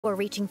or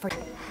reaching for...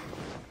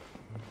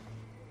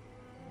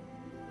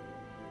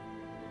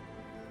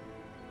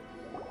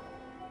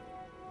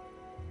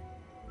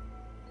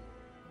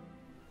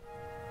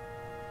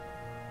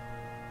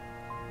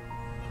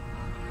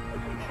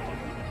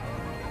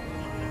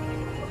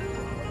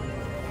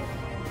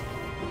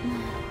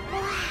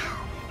 Wow,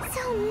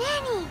 so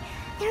many!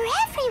 They're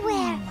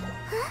everywhere!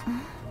 Huh?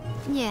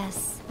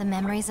 Yes, the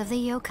memories of the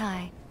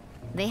yokai.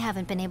 They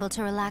haven't been able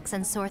to relax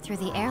and soar through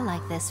the air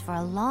like this for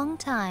a long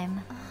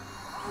time.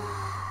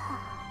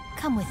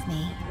 Come with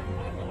me.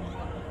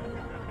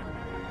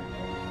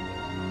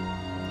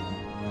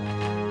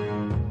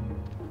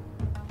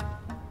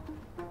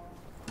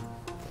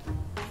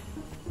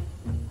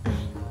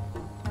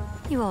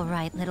 You all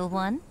right, little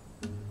one?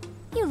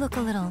 You look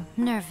a little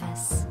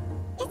nervous.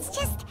 It's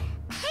just,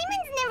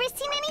 Hyman's never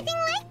seen anything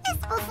like this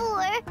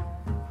before!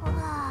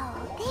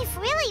 Whoa, they've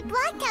really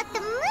blocked out the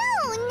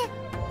moon!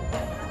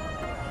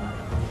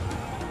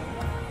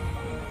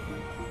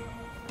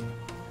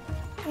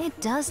 It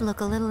does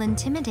look a little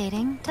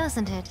intimidating,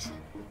 doesn't it?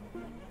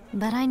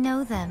 But I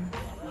know them.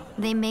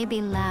 They may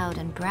be loud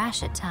and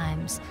brash at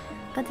times,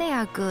 but they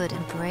are good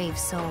and brave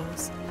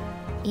souls.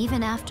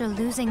 Even after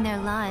losing their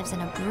lives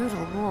in a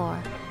brutal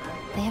war,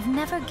 they have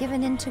never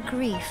given in to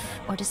grief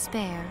or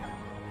despair.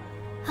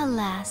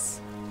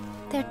 Alas,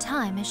 their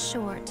time is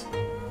short.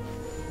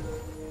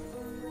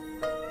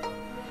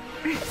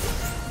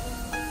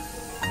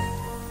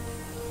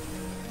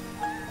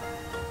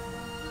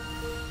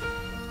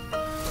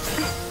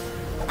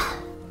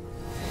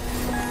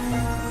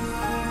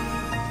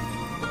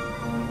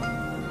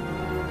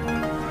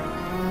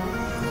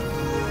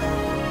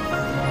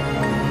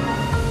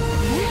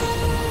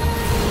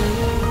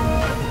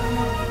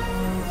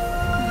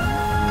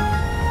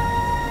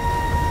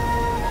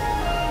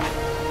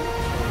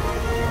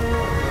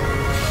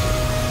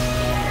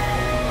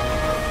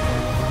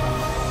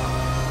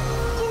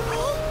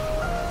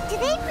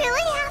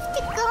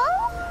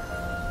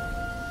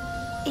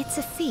 It's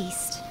a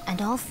feast,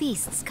 and all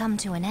feasts come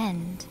to an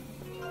end.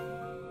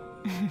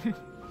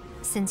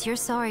 Since you're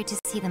sorry to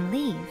see them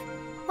leave,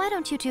 why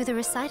don't you do the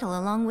recital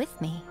along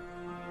with me?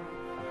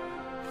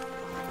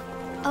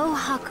 O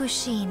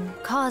Hakushin,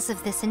 cause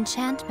of this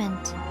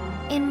enchantment,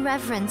 in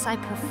reverence I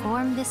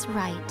perform this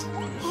rite.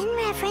 In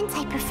reverence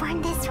I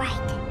perform this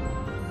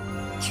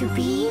rite. To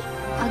be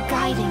a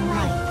guiding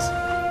light.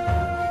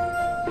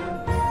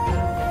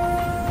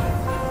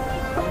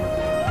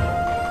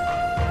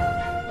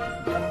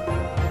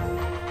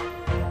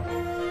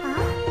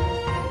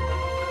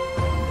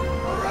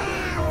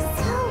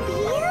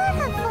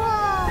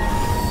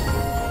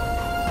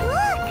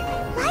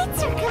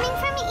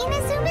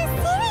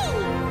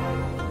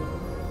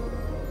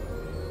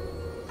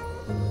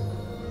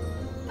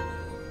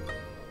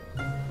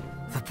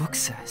 The book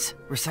says,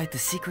 recite the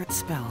secret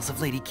spells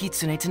of Lady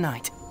Kitsune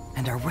tonight,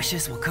 and our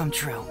wishes will come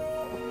true.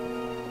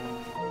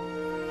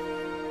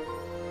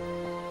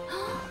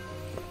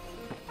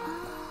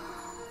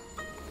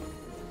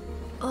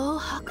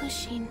 O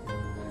Hakushin,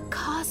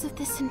 cause of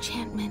this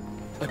enchantment.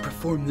 I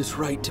perform this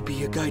rite to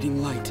be a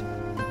guiding light.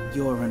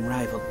 Your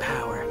unrivaled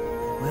power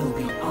will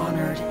be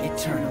honored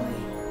eternally.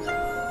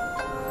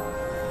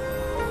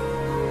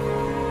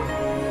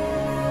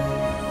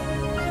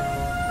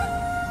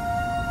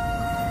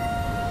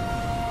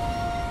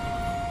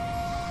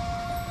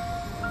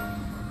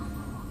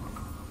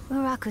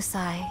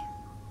 Murakusai,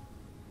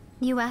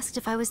 you asked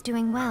if I was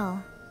doing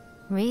well.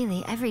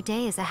 Really, every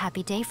day is a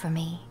happy day for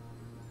me.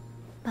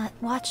 But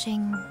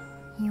watching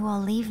you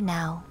all leave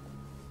now,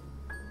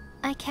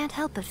 I can't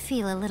help but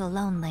feel a little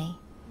lonely.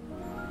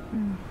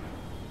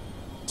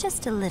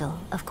 Just a little,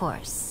 of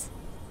course.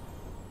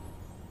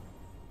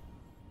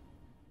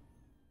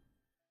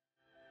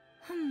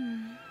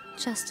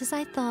 Just as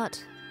I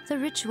thought. The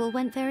ritual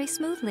went very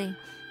smoothly.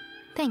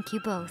 Thank you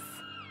both.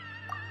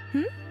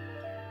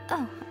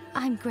 Oh,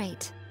 I'm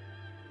great.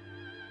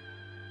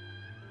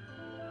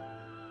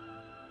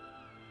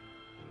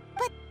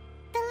 But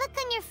the look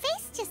on your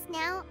face just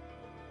now...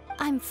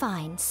 I'm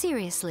fine,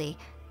 seriously.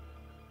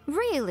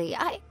 Really,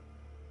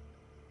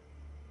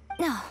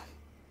 No.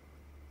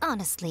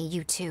 Honestly,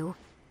 you two.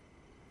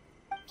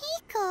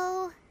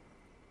 Miko...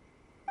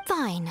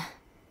 Fine.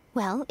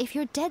 Well, if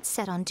you're dead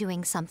set on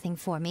doing something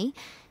for me,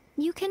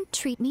 you can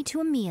treat me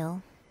to a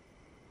meal.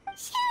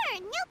 Sure,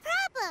 no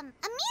problem.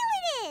 A meal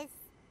it is!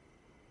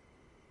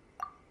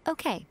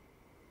 Okay.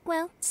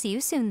 Well, see you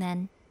soon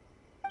then.